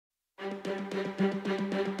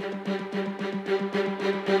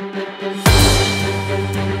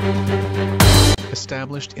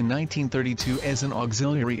Established in 1932 as an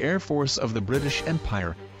auxiliary air force of the British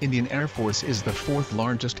Empire, Indian Air Force is the fourth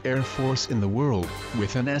largest air force in the world,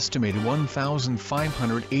 with an estimated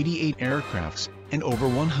 1,588 aircrafts, and over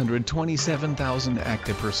 127,000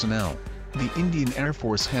 active personnel. The Indian Air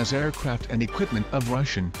Force has aircraft and equipment of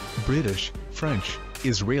Russian, British, French,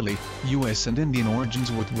 Israeli, US and Indian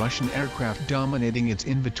origins, with Russian aircraft dominating its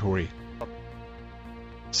inventory.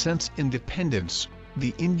 Since independence,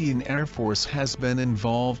 the Indian Air Force has been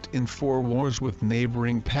involved in 4 wars with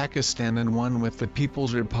neighboring Pakistan and 1 with the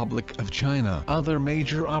People's Republic of China. Other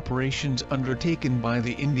major operations undertaken by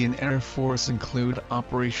the Indian Air Force include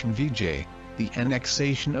Operation Vijay, the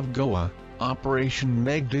annexation of Goa, Operation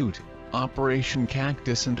Meghdoot, Operation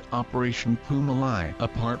Cactus and Operation Pumalai.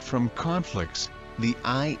 Apart from conflicts, the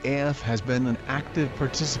IAF has been an active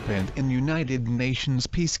participant in United Nations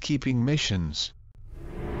peacekeeping missions.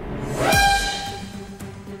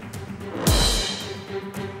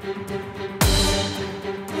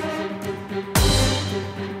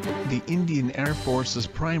 The Indian Air Force's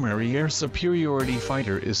primary air superiority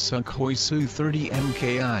fighter is Sukhoi Su-30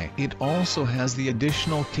 MKI. It also has the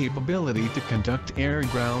additional capability to conduct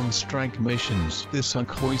air-ground strike missions. The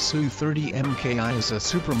Sukhoi Su-30 MKI is a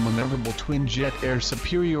super-maneuverable twin-jet air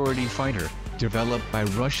superiority fighter, developed by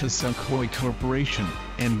Russia's Sukhoi Corporation,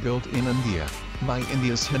 and built in India by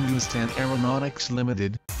India's Hindustan Aeronautics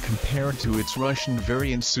Limited. Compared to its Russian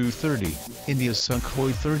variant Su-30, India's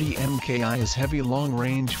Sukhoi 30 MKI is heavy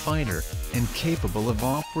long-range fighter, and capable of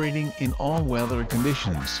operating in all weather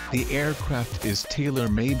conditions. The aircraft is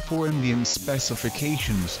tailor-made for Indian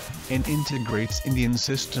specifications, and integrates Indian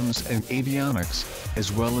systems and avionics,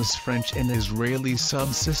 as well as French and Israeli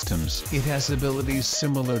subsystems. It has abilities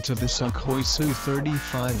similar to the Sukhoi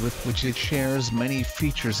Su-35, with which it shares many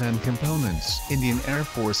features and components. Indian Air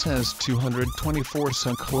Force has 224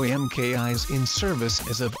 Sukhoi MKIs in service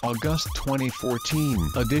as of August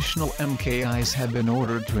 2014. Additional MKIs have been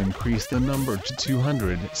ordered to increase the number to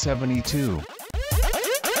 272.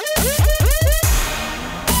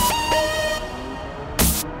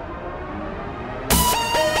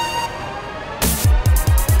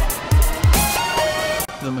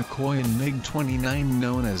 The Mikoyan MiG-29,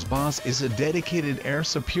 known as BAS, is a dedicated air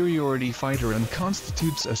superiority fighter and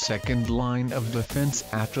constitutes a second line of defense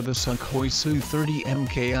after the Sukhoi Su-30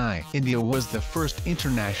 MKI. India was the first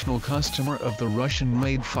international customer of the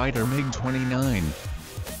Russian-made fighter MiG-29.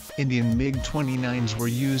 Indian MiG-29s were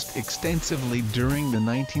used extensively during the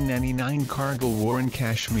 1999 Kargil War in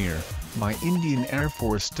Kashmir by Indian Air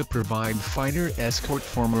Force to provide fighter escort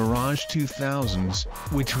for Mirage 2000s,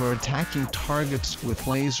 which were attacking targets with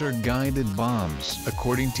laser-guided bombs.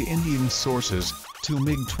 According to Indian sources, 2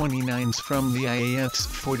 MiG-29s from the IAF's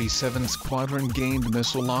 47 Squadron gained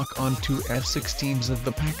missile lock on 2 F-16s of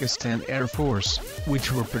the Pakistan Air Force,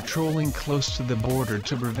 which were patrolling close to the border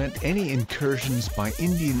to prevent any incursions by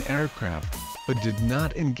Indian aircraft, but did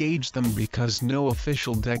not engage them because no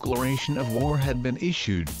official declaration of war had been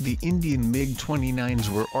issued. The Indian MiG-29s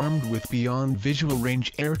were armed with beyond visual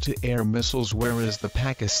range air-to-air missiles, whereas the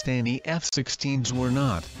Pakistani F-16s were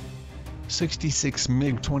not. 66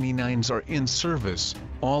 MiG-29s are in service,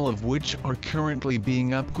 all of which are currently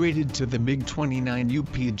being upgraded to the MiG-29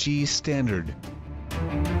 UPG standard.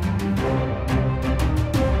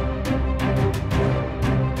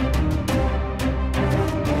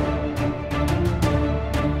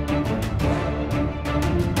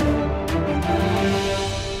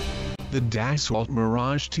 The Dassault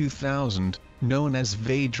Mirage 2000, known as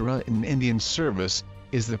Vajra in Indian service,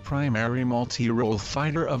 is the primary multi-role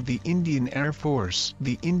fighter of the Indian Air Force.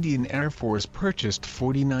 The Indian Air Force purchased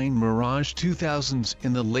 49 Mirage 2000s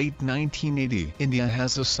in the late 1980s. India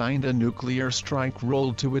has assigned a nuclear strike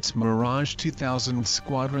role to its Mirage 2000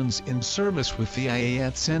 squadrons in service with the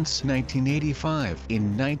IAF since 1985.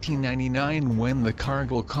 In 1999, when the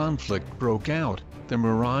Kargil conflict broke out, the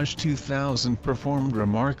Mirage 2000 performed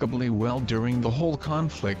remarkably well during the whole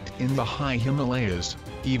conflict in the high Himalayas,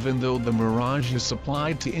 even though the Mirages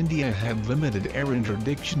supplied to India had limited air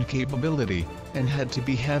interdiction capability, and had to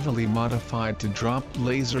be heavily modified to drop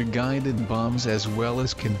laser-guided bombs as well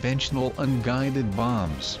as conventional unguided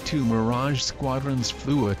bombs. 2 Mirage squadrons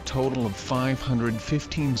flew a total of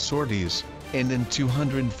 515 sorties, and in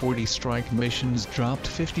 240 strike missions dropped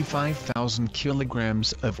 55,000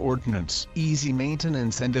 kilograms of ordnance. Easy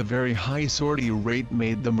maintenance and a very high sortie rate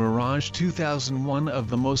made the Mirage 2000 one of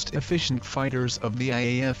the most efficient fighters of the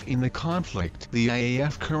IAF in the conflict. The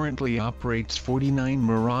IAF currently operates 49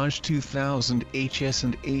 Mirage 2000 HS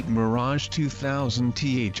and 8 Mirage 2000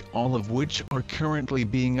 TH, all of which are currently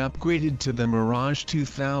being upgraded to the Mirage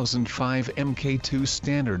 2005 Mk2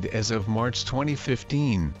 standard as of March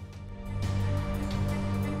 2015.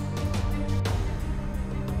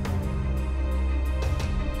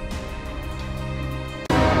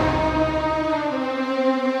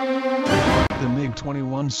 The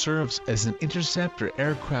MiG-21 serves as an interceptor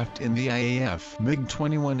aircraft in the IAF.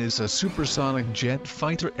 MiG-21 is a supersonic jet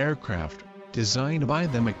fighter aircraft, designed by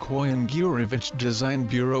the McCoy and Gurevich Design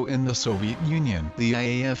Bureau in the Soviet Union. The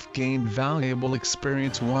IAF gained valuable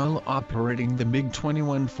experience while operating the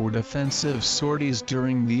MiG-21 for defensive sorties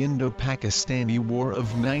during the Indo-Pakistani War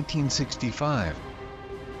of 1965.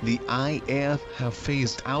 The IAF have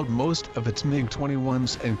phased out most of its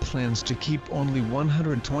MiG-21s and plans to keep only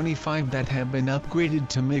 125 that have been upgraded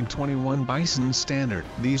to MiG-21 Bison standard.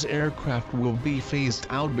 These aircraft will be phased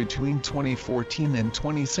out between 2014 and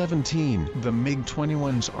 2017. The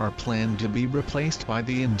MiG-21s are planned to be replaced by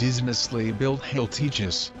the indigenously built HAL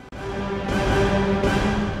Tejas.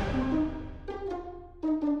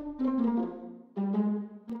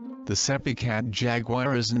 The Seppicat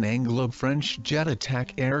Jaguar is an Anglo-French jet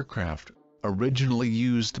attack aircraft, originally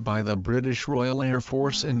used by the British Royal Air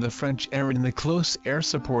Force and the French Air in the close air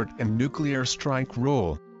support and nuclear strike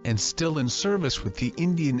role, and still in service with the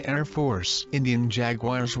Indian Air Force. Indian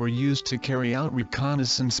Jaguars were used to carry out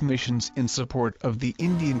reconnaissance missions in support of the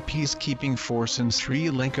Indian peacekeeping force in Sri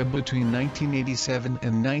Lanka between 1987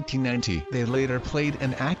 and 1990. They later played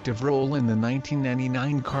an active role in the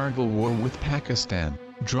 1999 Kargil War with Pakistan,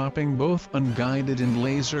 dropping both unguided and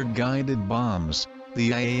laser-guided bombs,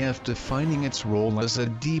 the IAF defining its role as a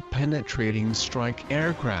deep penetrating strike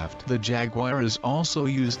aircraft. The Jaguar is also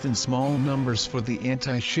used in small numbers for the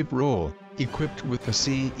anti-ship role, equipped with the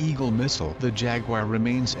Sea Eagle missile. The Jaguar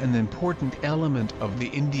remains an important element of the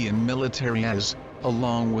Indian military as,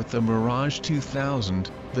 along with the Mirage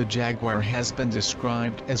 2000, the Jaguar has been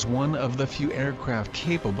described as one of the few aircraft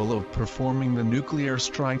capable of performing the nuclear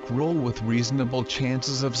strike role with reasonable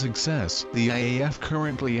chances of success. The IAF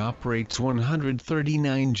currently operates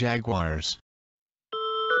 139 Jaguars.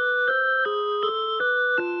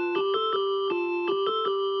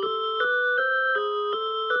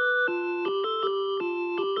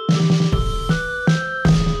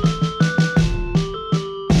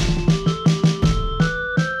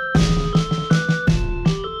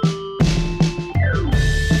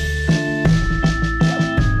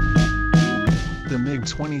 The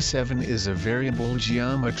MiG-27 is a variable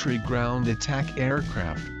geometry ground attack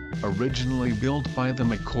aircraft, originally built by the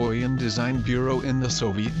McCoy and Design Bureau in the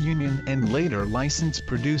Soviet Union and later licensed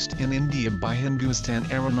produced in India by Hindustan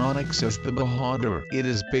Aeronautics as the Bahadur. It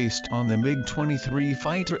is based on the MiG-23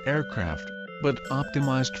 fighter aircraft, but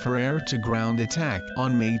optimized for air-to-ground attack.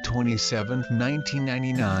 On May 27,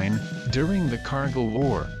 1999, during the Kargil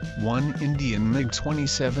War, one Indian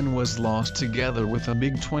MiG-27 was lost together with a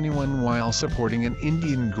MiG-21 while supporting an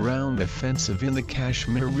Indian ground offensive in the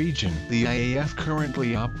Kashmir region. The IAF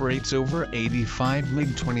currently operates over 85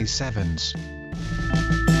 MiG-27s.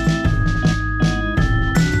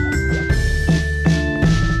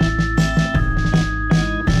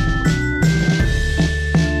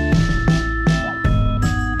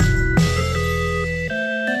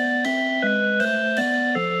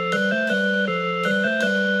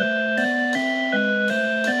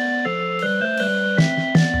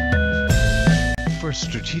 For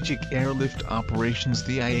strategic airlift operations,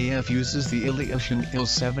 the IAF uses the Ilyushin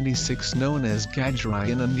Il-76 known as Gajra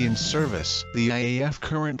in Indian service. The IAF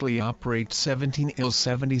currently operates 17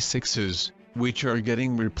 Il-76s, which are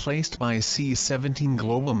getting replaced by C-17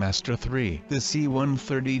 Globalmaster III. The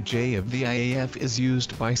C-130J of the IAF is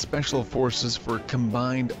used by Special Forces for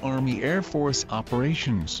combined Army-Air Force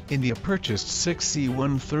operations. India purchased 6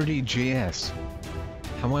 C-130Js.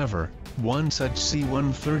 However, one such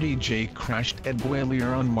C-130J crashed at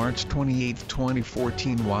Gwalior on March 28,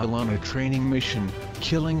 2014 while on a training mission,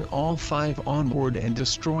 killing all 5 on board and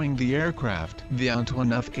destroying the aircraft. The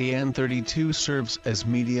Antonov AN-32 serves as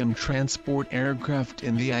medium transport aircraft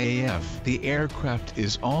in the IAF. The aircraft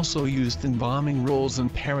is also used in bombing roles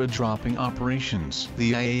and paradropping operations.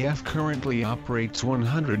 The IAF currently operates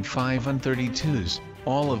 105 An-32s,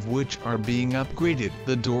 all of which are being upgraded.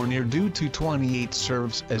 The Dornier Do-228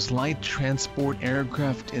 serves as light transport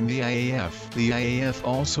aircraft in the IAF. The IAF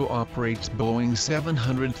also operates Boeing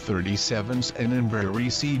 737s and Embraer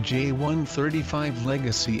CJ-135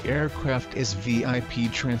 Legacy aircraft as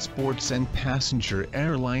VIP transports and passenger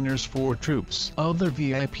airliners for troops. Other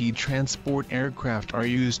VIP transport aircraft are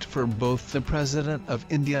used for both the President of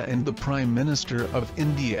India and the Prime Minister of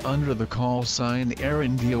India under the call sign Air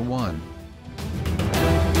India 1.